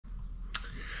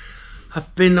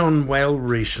I've been unwell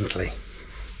recently,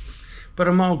 but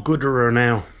I'm all gooder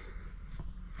now.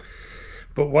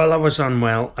 But while I was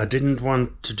unwell, I didn't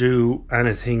want to do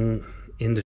anything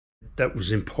that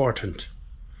was important,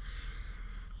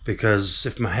 because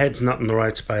if my head's not in the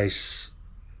right space,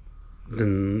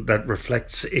 then that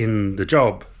reflects in the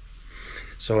job.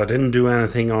 So I didn't do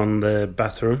anything on the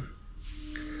bathroom.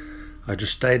 I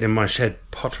just stayed in my shed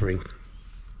pottering.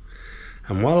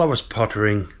 And while I was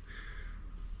pottering,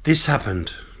 this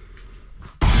happened.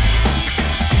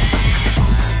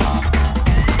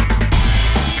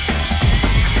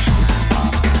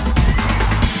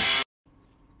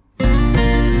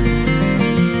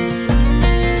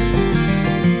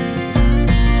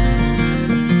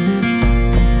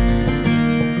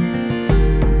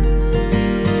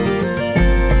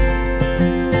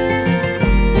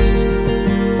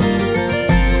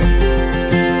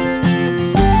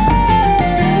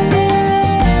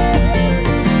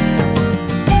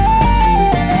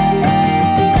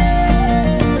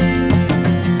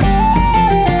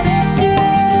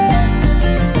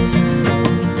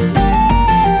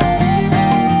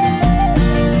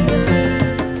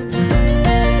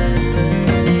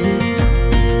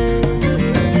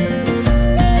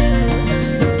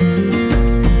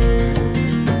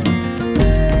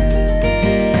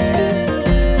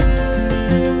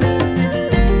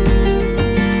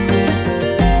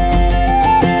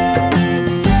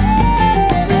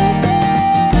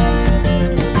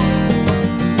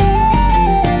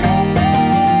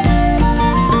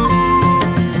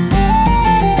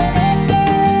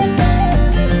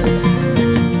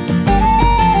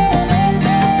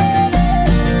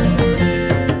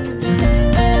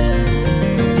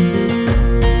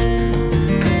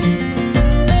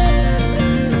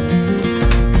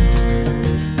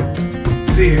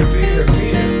 Beer.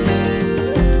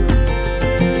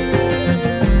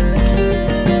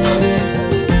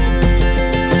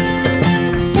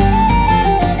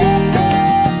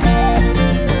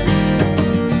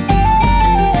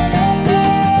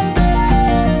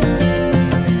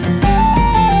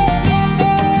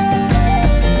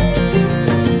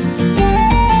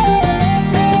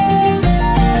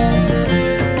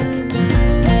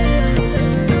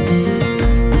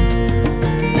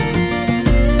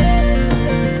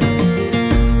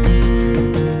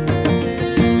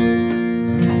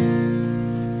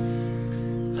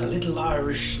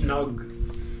 Irish snug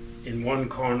in one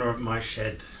corner of my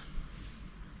shed.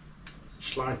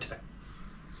 Slante.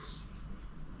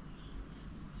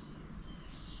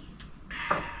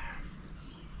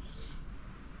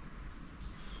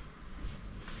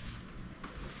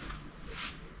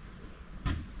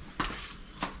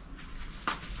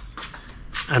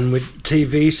 And with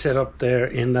TV set up there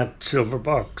in that silver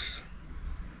box,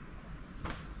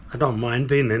 I don't mind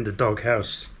being in the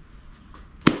doghouse.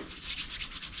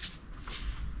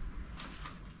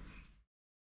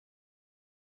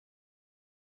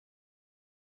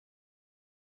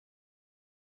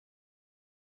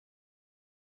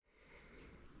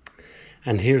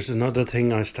 And here's another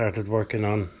thing I started working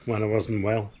on when I wasn't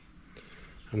well.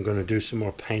 I'm going to do some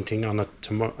more painting on it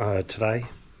today.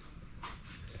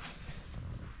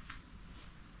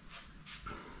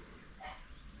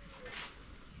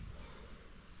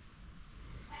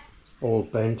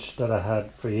 Old bench that I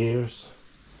had for years,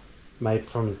 made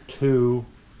from two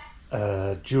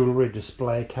jewellery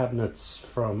display cabinets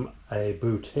from a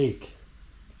boutique,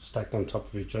 stacked on top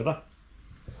of each other.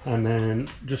 And then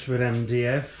just with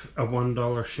MDF, a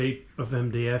 $1 sheet of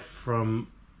MDF from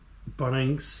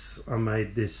Bunnings, I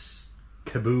made this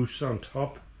caboose on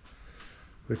top,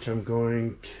 which I'm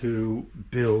going to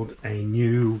build a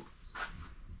new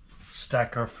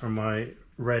stacker for my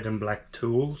red and black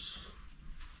tools.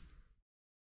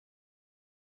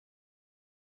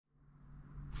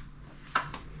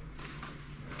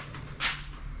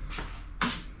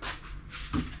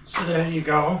 So there you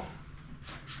go.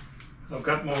 I've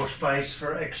got more space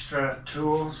for extra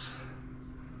tools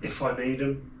if I need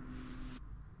them.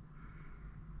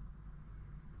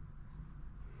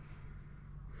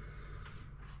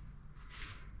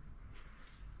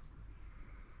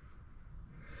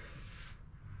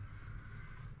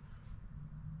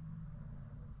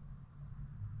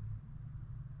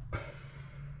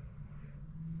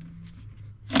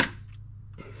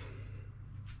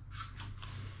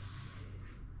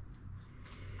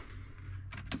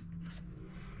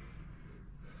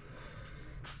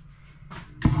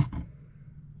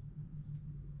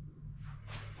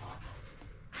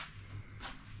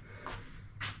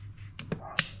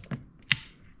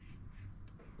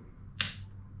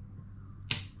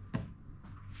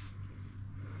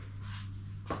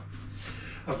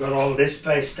 I've got all this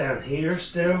space down here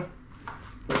still,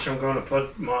 which I'm going to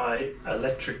put my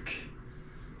electric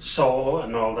saw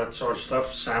and all that sort of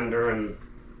stuff, sander and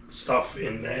stuff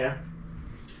in there.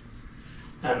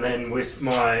 And then with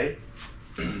my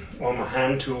all my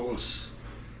hand tools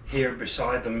here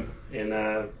beside them in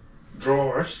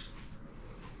drawers,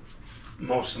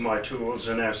 most of my tools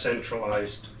are now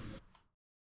centralized.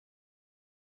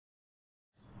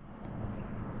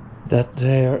 That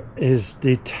there is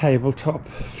the tabletop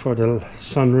for the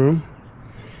sunroom.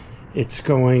 It's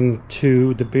going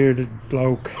to the Bearded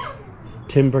Bloke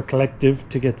Timber Collective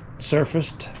to get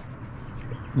surfaced,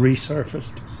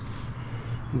 resurfaced.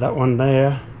 That one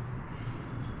there,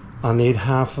 I need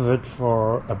half of it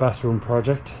for a bathroom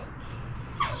project,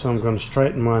 so I'm going to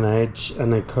straighten one edge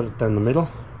and then cut it down the middle.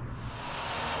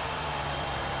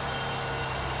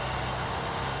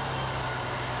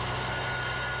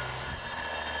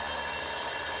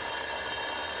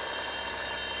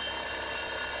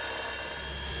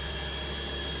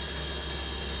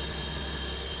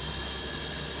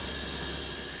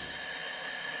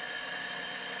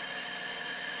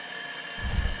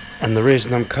 And the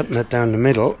reason I'm cutting it down the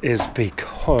middle is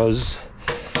because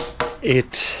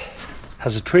it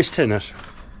has a twist in it.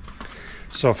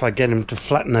 So if I get him to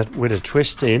flatten it with a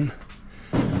twist in,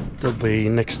 there'll be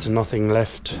next to nothing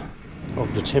left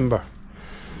of the timber.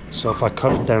 So if I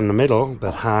cut it down the middle,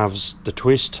 that halves the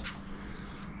twist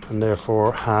and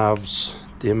therefore halves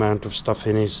the amount of stuff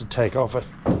he needs to take off it.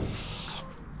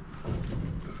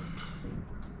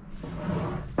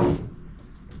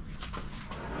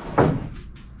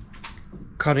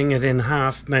 Cutting it in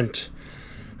half meant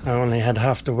I only had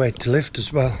half the weight to lift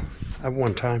as well at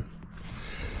one time.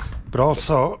 But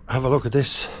also, have a look at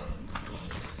this.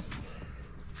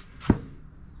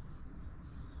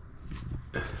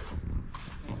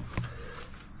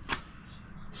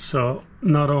 So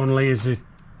not only is it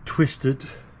twisted,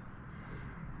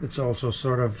 it's also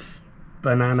sort of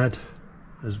bananaed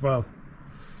as well.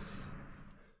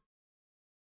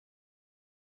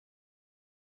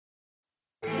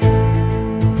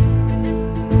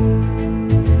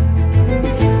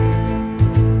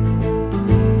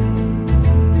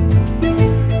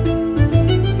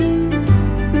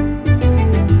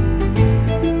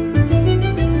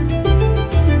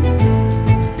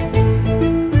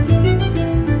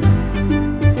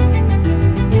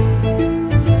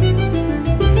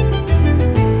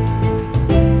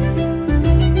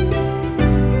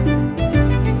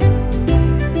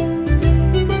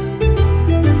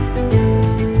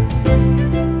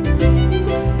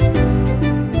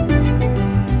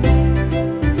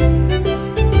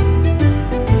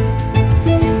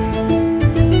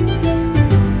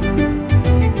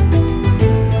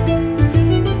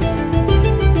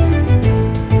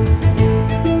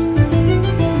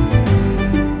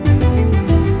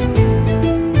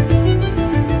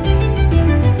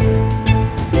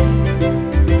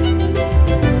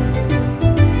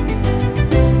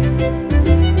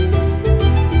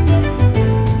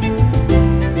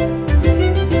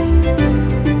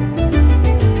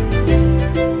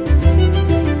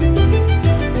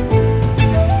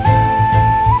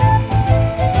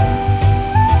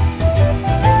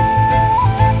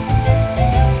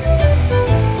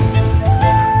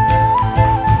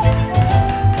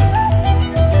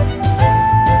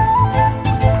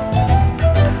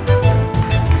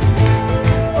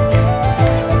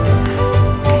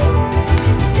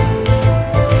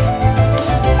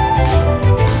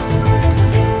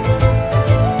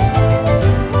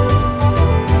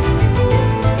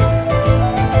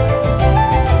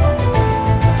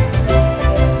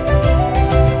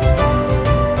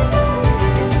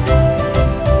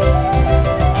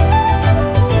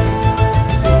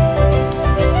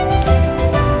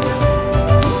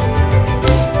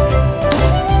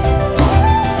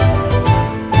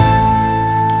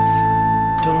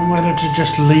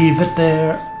 Just leave it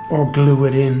there or glue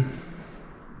it in.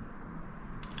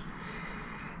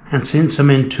 And since I'm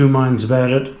in two minds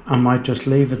about it, I might just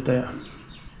leave it there.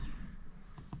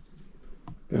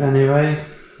 But anyway,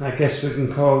 I guess we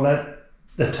can call that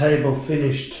the table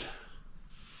finished.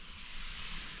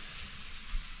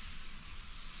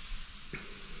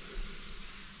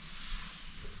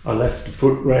 I left the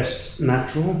footrest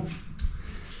natural,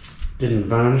 didn't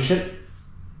varnish it.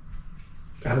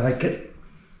 I like it.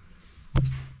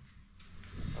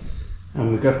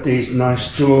 And we got these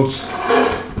nice stools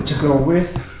to go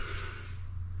with.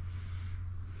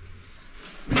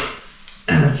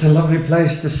 And it's a lovely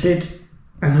place to sit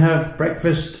and have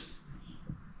breakfast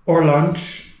or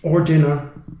lunch or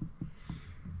dinner.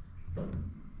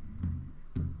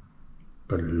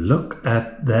 But look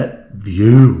at that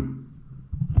view.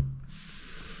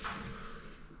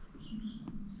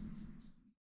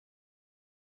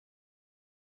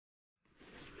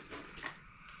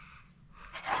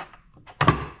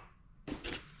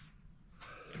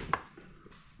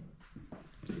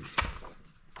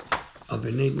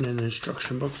 be needing an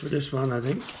instruction book for this one, I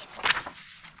think.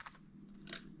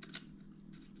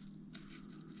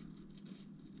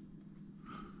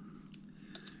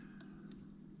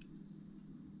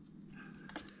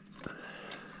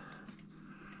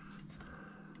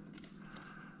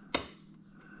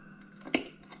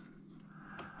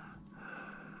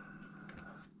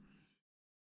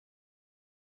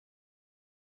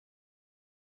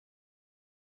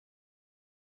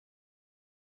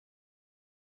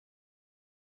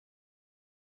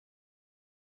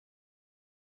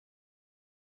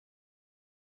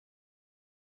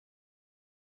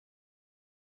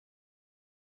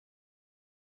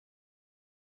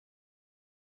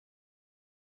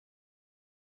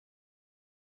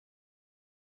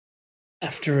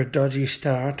 After a dodgy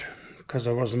start, because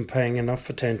I wasn't paying enough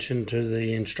attention to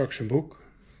the instruction book,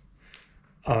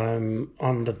 I'm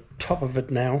on the top of it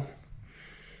now.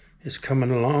 It's coming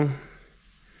along.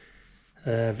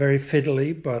 Very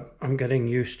fiddly, but I'm getting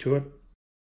used to it.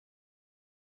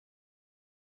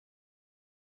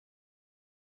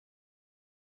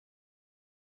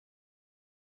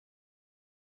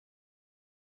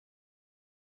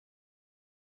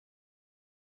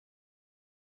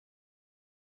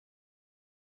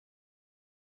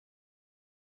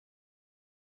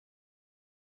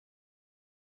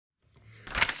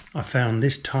 I found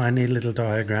this tiny little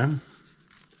diagram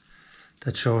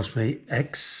that shows me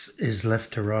X is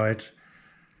left to right,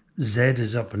 Z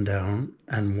is up and down,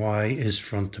 and Y is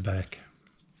front to back.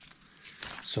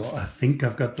 So I think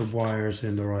I've got the wires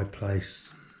in the right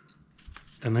place.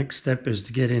 The next step is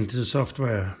to get into the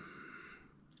software.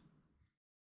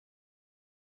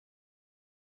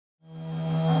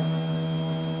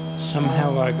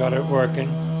 Somehow I got it working.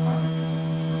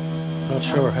 Not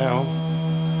sure how,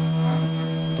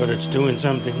 but it's doing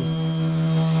something.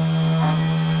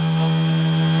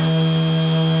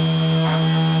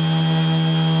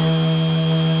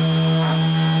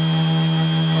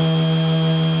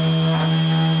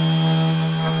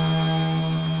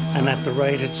 And at the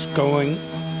rate it's going,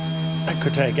 that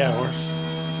could take hours.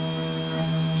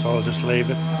 So I'll just leave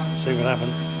it, see what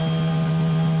happens.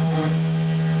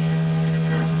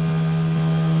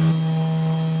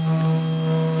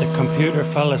 The computer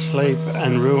fell asleep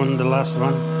and ruined the last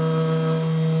one.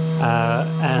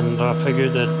 And I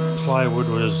figured that plywood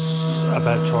was a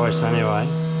bad choice anyway,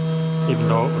 even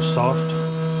though it was soft.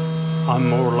 I'm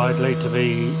more likely to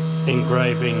be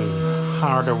engraving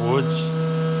harder woods,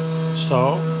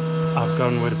 so I've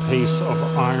gone with a piece of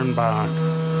iron bark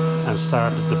and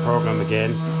started the program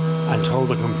again and told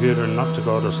the computer not to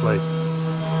go to sleep.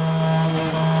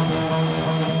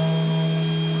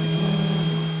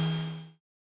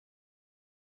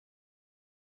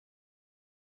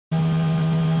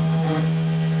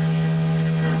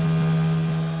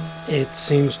 It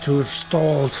seems to have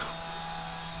stalled.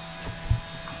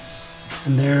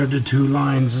 And there are the two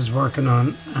lines it's working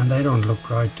on, and they don't look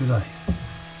right, do they?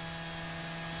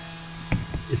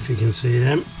 If you can see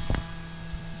them.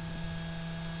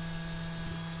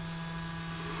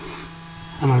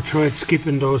 And I tried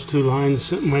skipping those two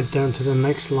lines and went down to the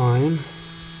next line,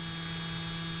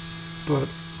 but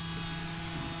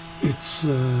it's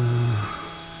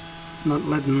not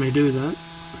letting me do that.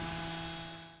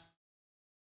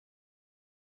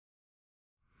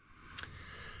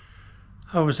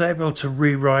 I was able to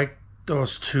rewrite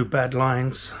those two bad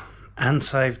lines and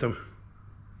save them,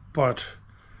 but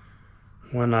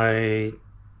when I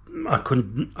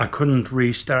couldn't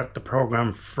restart the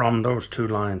program from those two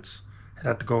lines. It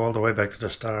had to go all the way back to the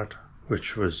start,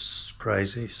 which was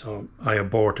crazy, so I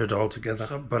aborted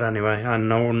altogether. But anyway, I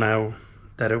know now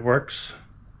that it works,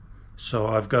 so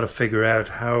I've got to figure out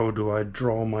how do I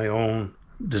draw my own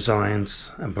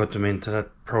designs and put them into that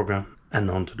program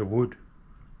and onto the wood.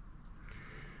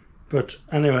 But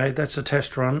anyway, that's a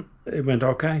test run. It went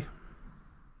okay.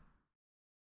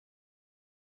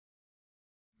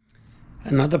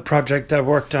 Another project I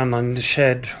worked on in the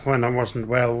shed when I wasn't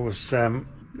well was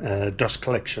dust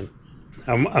collection.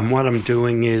 And what I'm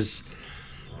doing is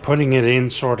putting it in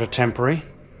sort of temporary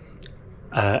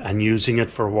and using it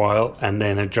for a while and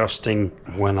then adjusting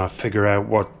when I figure out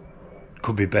what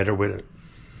could be better with it.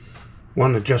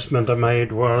 One adjustment I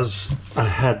made was I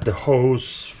had the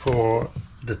hose for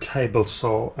the table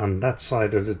saw on that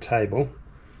side of the table,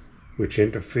 which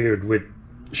interfered with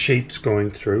sheets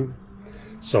going through.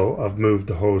 So I've moved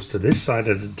the hose to this side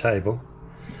of the table,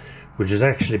 which is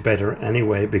actually better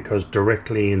anyway because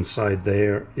directly inside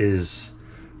there is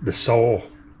the saw,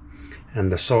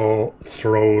 and the saw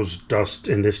throws dust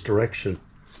in this direction.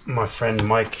 My friend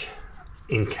Mike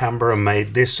in Canberra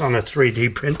made this on a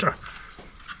 3D printer.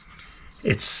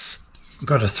 It's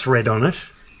got a thread on it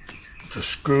just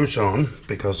screws on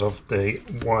because of the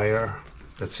wire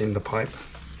that's in the pipe,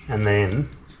 and then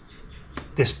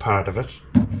this part of it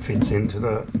fits into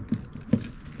the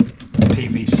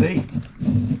PVC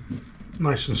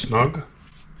nice and snug.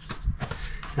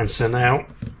 And so now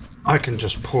I can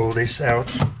just pull this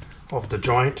out of the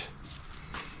joint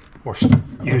or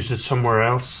use it somewhere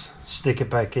else, stick it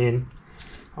back in.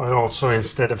 I also,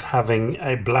 instead of having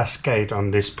a blast gate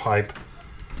on this pipe,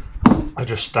 I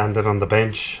just stand it on the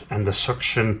bench and the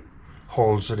suction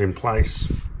holds it in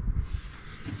place.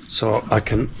 So I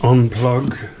can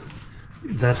unplug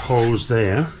that hose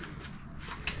there,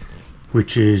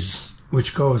 which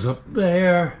goes up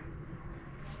there,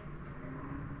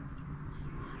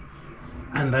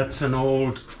 and that's an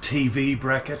old TV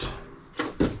bracket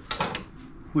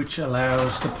which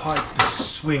allows the pipe to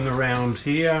swing around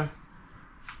here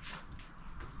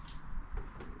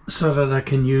so that I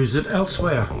can use it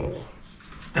elsewhere.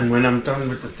 And when I'm done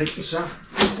with the thicknesser,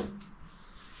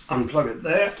 unplug it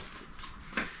there,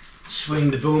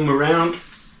 swing the boom around,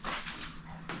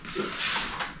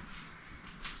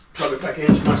 plug it back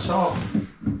into my saw.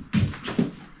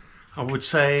 I would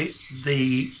say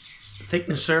the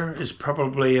thicknesser is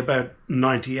probably about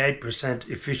 98%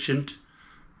 efficient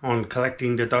on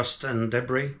collecting the dust and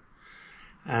debris,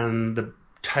 and the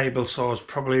table saw is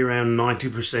probably around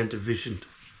 90% efficient.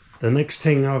 The next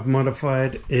thing I've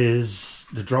modified is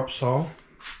the drop saw.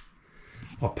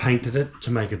 I painted it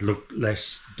to make it look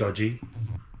less dodgy.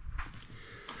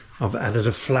 I've added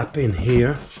a flap in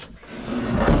here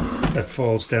that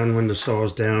falls down when the saw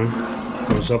is down,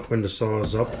 goes up when the saw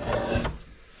is up.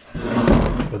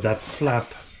 But that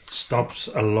flap stops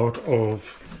a lot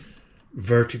of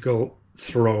vertical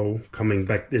throw coming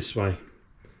back this way.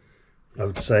 I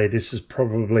would say this is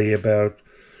probably about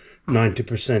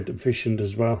 90% efficient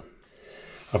as well.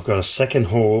 I've got a second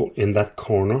hole in that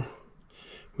corner,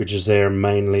 which is there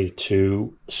mainly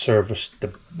to service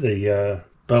the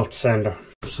belt sander.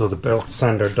 So the belt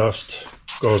sander dust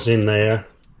goes in there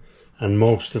and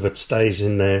most of it stays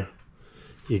in there.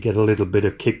 You get a little bit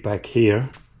of kickback here,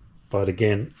 but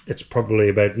again, it's probably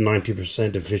about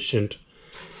 90% efficient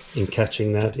in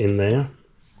catching that in there.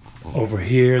 Over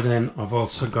here then I've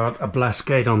also got a blast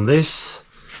gate on this.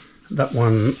 That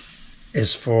one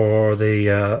is for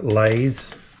the lathe,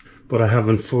 but I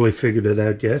haven't fully figured it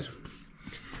out yet.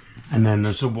 And then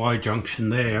there's a Y junction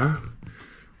there,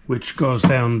 which goes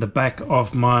down the back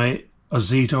of my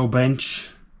Azito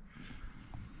bench.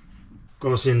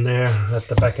 Goes in there at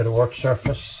the back of the work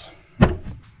surface.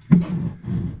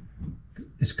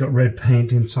 It's got red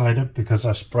paint inside it because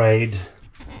I sprayed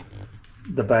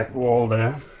the back wall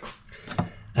there.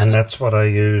 And that's what I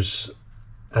use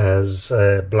as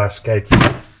a blast gate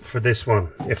for this one,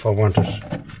 if I want it.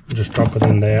 Just drop it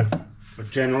in there.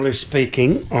 But generally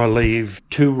speaking, I leave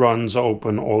 2 runs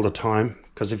open all the time,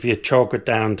 because if you choke it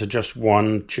down to just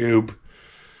one tube,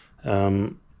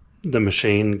 the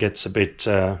machine gets a bit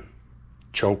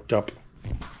choked up.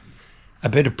 A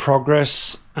bit of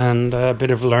progress and a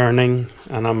bit of learning,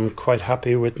 and I'm quite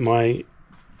happy with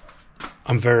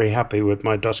I'm very happy with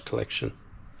my dust collection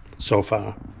so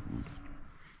far.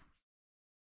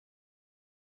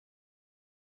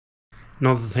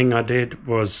 Another thing I did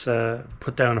was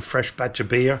put down a fresh batch of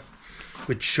beer,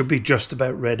 which should be just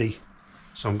about ready.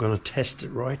 So I'm going to test it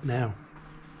right now.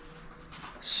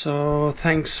 So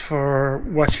thanks for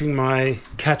watching my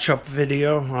catch-up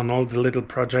video on all the little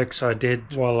projects I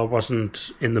did while I wasn't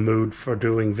in the mood for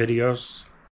doing videos.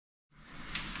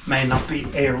 May not be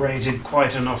aerated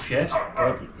quite enough yet,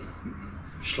 but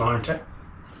Schleinte.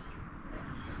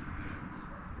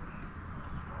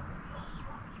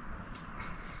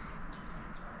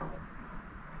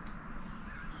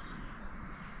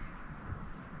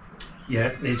 Yeah,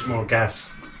 it needs more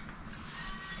gas,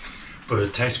 but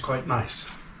it tastes quite nice.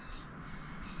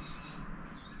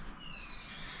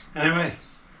 Anyway,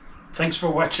 thanks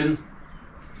for watching.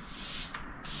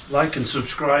 Like and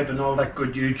subscribe and all that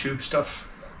good YouTube stuff.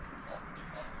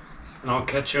 And I'll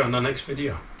catch you on the next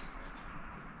video.